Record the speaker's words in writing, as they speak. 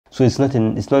So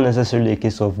it's not necessarily a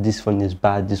case of this phone is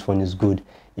bad, this phone is good.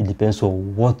 It depends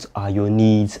on what are your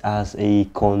needs as a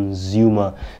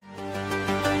consumer.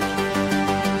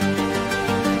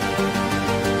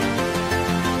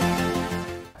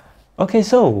 Okay,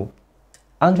 so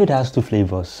Android has two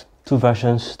flavors, two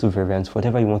versions, two variants,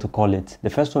 whatever you want to call it.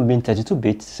 The first one being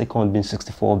 32-bit, second one being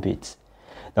 64-bit.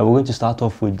 Now we're going to start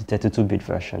off with the 32-bit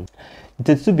version.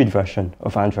 The 32-bit version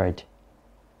of Android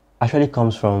actually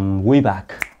comes from way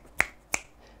back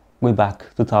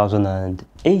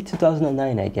 2008,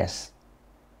 2009, I guess.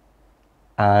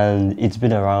 And it's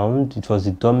been around. It was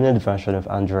the dominant version of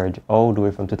Android all the way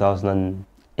from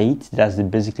 2008. That's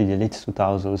basically the late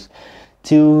 2000s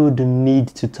till the mid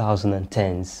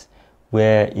 2010s,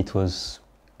 where it was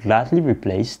gladly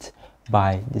replaced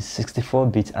by the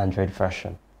 64-bit Android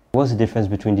version. What's the difference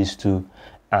between these two,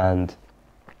 and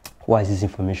why is this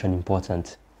information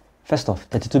important? First off,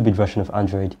 32-bit version of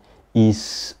Android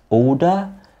is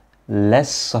older,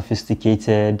 less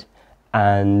sophisticated,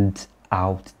 and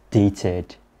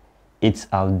outdated. It's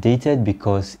outdated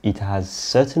because it has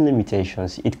certain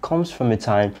limitations. It comes from a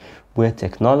time where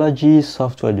technology,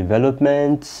 software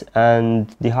development,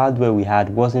 and the hardware we had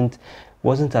wasn't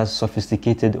as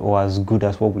sophisticated or as good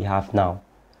as what we have now.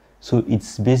 So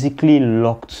it's basically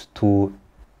locked to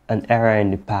an era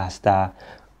in the past that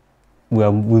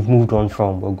we've moved on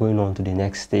from. We're going on to the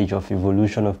next stage of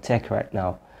evolution of tech right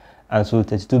now. And so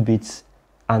 32-bit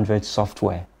Android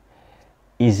software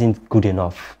isn't good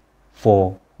enough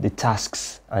for the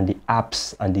tasks and the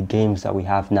apps and the games that we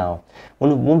have now.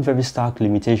 One very stark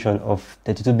limitation of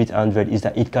 32-bit Android is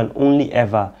that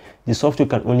the software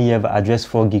can only ever address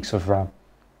 4 gigs of RAM.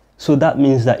 So that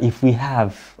means that if we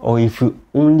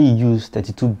only use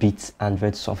 32-bit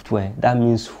Android software, that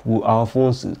means our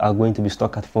phones are going to be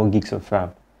stuck at 4 gigs of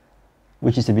RAM,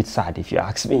 which is a bit sad if you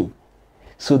ask me.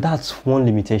 So that's one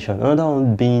limitation. Another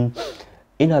one being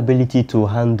inability to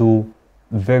handle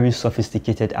very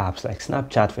sophisticated apps like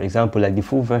Snapchat, for example, like the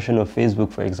full version of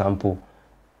Facebook, for example,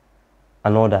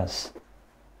 and others.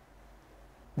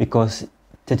 Because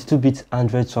 32-bit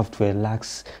Android software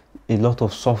lacks a lot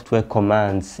of software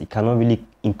commands. It cannot really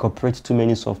incorporate too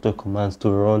many software commands to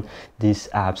run these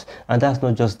apps. And that's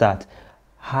not just that.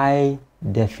 High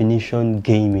definition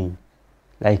gaming,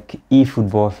 like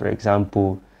eFootball, for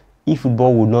example.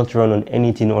 eFootball would not run on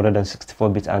anything other than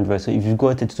 64-bit Android. So if you've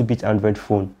got a 32-bit Android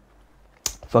phone,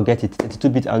 forget it.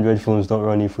 32-bit Android phones don't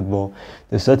run eFootball.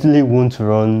 They certainly won't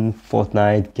run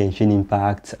Fortnite, Genshin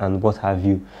Impact, and what have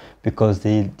you, because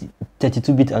the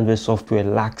 32-bit Android software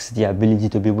lacks the ability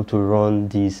to be able to run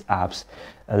these apps.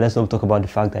 And let's not talk about the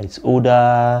fact that it's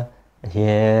older,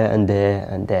 here and there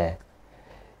and there.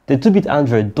 The 2-bit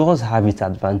Android does have its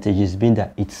advantages, being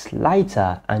that it's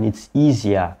lighter and it's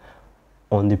easier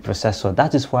on the processor.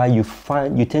 That is why you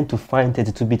tend to find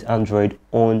 32-bit Android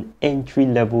on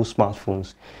entry-level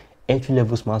smartphones.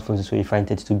 Entry-level smartphones is where you find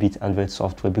 32-bit Android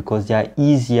software, because they are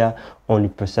easier on the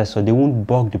processor. They won't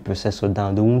bog the processor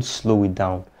down, they won't slow it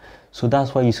down. So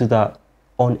that's why you see that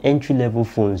on entry-level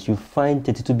phones, you find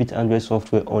 32-bit Android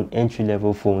software on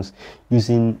entry-level phones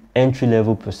using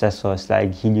entry-level processors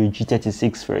like Helio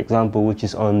G36, for example, which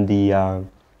is on the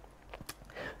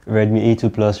Redmi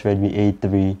A2 Plus, Redmi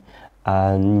A3,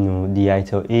 and the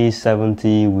Itel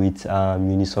A70 with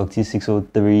Unisoc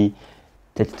T603,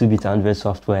 32-bit Android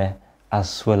software,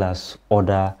 as well as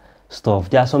other stuff.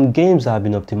 There are some games that have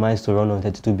been optimized to run on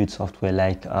 32-bit software,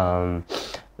 like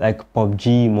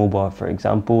PUBG Mobile, for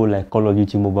example, like Call of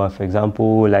Duty Mobile, for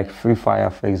example, like Free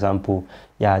Fire, for example.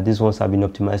 Yeah, these ones have been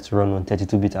optimized to run on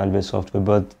 32-bit Android software.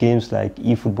 But games like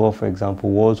eFootball, for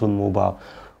example, Warzone Mobile,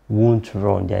 won't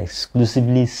run. They're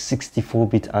exclusively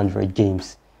 64-bit Android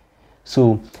games.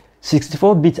 So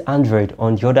 64-bit Android,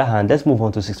 on the other hand, let's move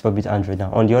on to 64-bit Android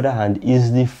now. On the other hand,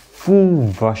 is the full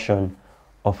version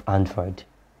of Android.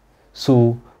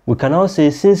 So we can now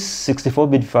say, since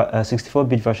 64-bit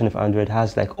version of Android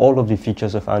has like all of the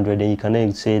features of Android, then you can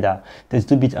then say that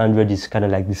 32-bit Android is kind of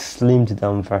like the slimmed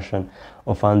down version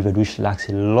of Android, which lacks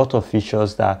a lot of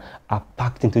features that are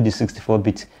packed into the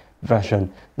 64-bit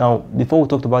version. Now, before we're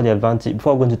going to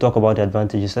talk about the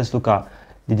advantages, let's look at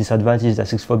the disadvantages that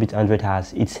 64-bit Android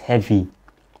has. It's heavy,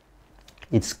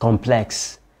 it's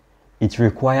complex, it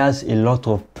requires a lot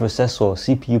of processor,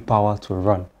 CPU power to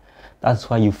run.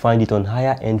 That's why you find it on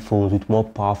higher end phones with more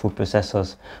powerful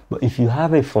processors. But if you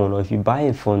have a phone, or if you buy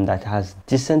a phone that has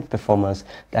decent performance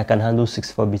that can handle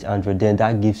 64-bit Android, then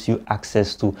that gives you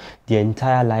access to the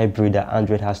entire library that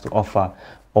Android has to offer.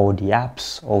 All the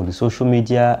apps, all the social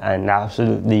media, and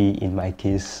absolutely, in my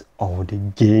case, all the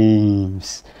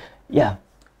games. Yeah,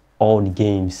 all the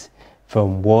games.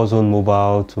 from Warzone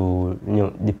Mobile to,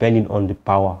 depending on the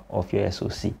power of your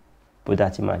SoC. Put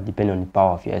that in mind, depending on the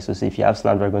power of your SoC. If you have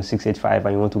Snapdragon 685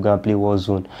 and you want to go and play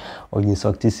Warzone or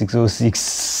Inquisitive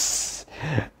 606,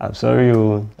 I'm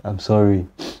sorry.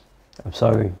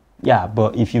 Yeah,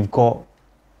 but if you've got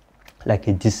like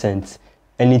a decent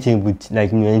anything with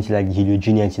anything like Helio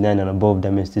G99 and above,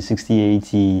 Dimensity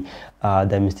 6080,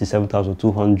 Dimensity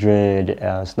 7200,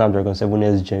 Snapdragon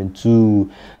 7S Gen 2,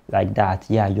 like that,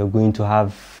 yeah, you're going to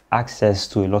have access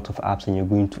to a lot of apps and you're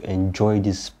going to enjoy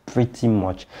this pretty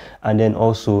much. And then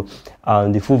also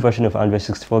the full version of Android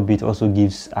 64-bit also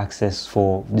gives access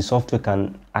for the software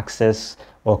can access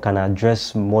or can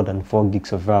address more than 4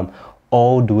 gigs of RAM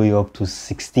all the way up to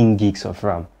 16 gigs of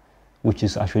RAM, which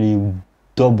is actually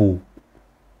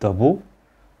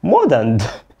more than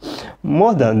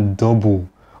double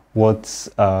what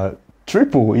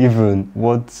triple even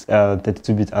what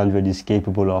 32-bit Android is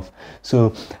capable of.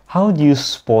 So how do you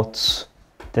spot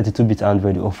 32-bit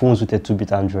Android or phones with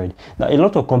 32-bit Android? Now, a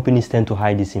lot of companies tend to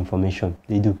hide this information.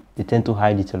 They tend to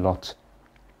hide it a lot.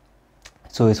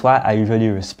 So it's why I usually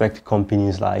respect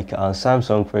companies like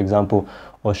Samsung, for example,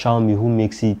 or Xiaomi, who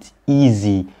makes it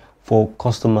easy for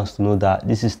customers to know that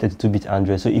this is 32-bit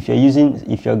Android. So if you're using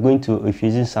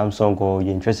Samsung or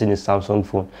you're interested in a Samsung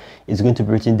phone, it's going to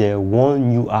be written there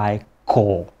One UI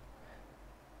Core.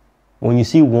 When you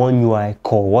see One UI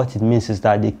Core, what it means is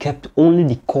that they kept only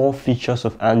the core features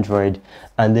of Android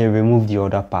and then removed the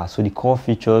other parts. So the core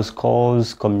features,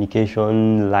 calls,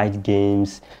 communication, light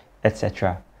games,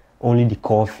 etc. Only the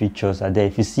core features are there.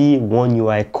 If you see One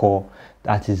UI Core,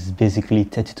 that is basically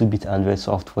 32-bit Android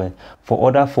software. For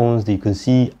other phones, you can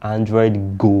see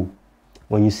Android Go.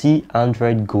 When you see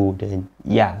Android Go, then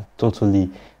yeah,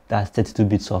 totally, that's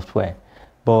 32-bit software.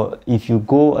 But if you're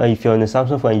on a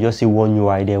Samsung phone, you just see One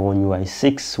UI there, One UI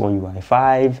 6, One UI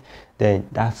 5, then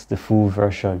that's the full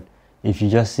version. If you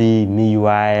just see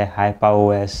MIUI,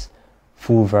 HyperOS,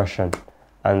 full version,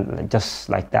 and just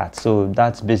like that. So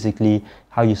that's basically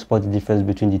how you spot the difference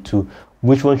between the two.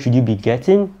 Which one should you be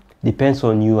getting? Depends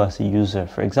on you as a user.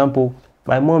 For example,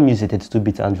 my mom uses a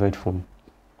 32-bit Android phone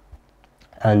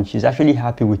and she's actually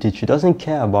happy with it. She doesn't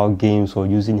care about games or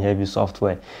using heavy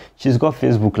software. She's got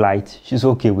Facebook Lite, she's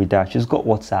okay with that. She's got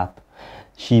WhatsApp,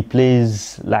 she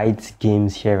plays light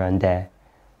games here and there.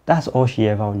 That's all she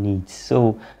ever needs.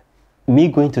 So me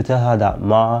going to tell her that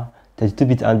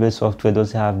 32-bit Android software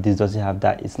doesn't have this, doesn't have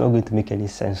that, it's not going to make any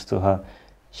sense to her.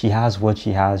 She has what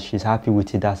she has, she's happy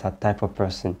with it, that's her type of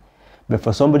person. But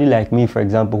for somebody like me, for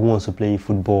example, who wants to play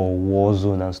football,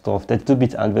 Warzone and stuff,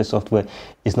 32-bit Android software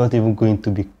is not even going to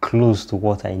be close to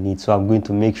what I need. So I'm going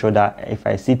to make sure that if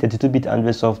I see 32-bit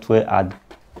Android software, I'd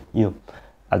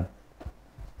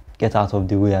get out of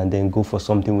the way and then go for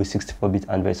something with 64-bit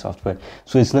Android software.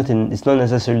 So it's not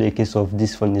necessarily a case of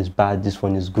this one is bad, this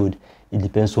one is good. It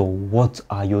depends on what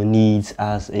are your needs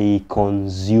as a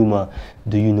consumer.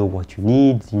 Do you know what you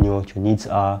need? Do you know what your needs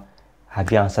are? Have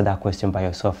you answered that question by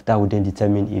yourself? That would then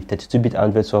determine if 32-bit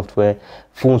Android software,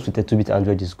 phones with 32-bit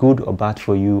Android is good or bad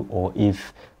for you, or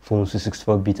if phones with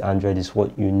 64-bit Android is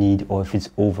what you need, or if it's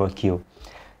overkill.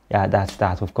 Yeah, that's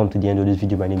that. We've come to the end of this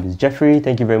video. My name is Jeffrey.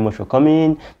 Thank you very much for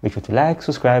coming. Make sure to like,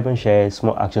 subscribe, and share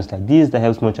small actions like these that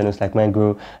helps more channels like mine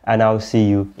grow. And I'll see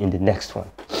you in the next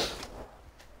one.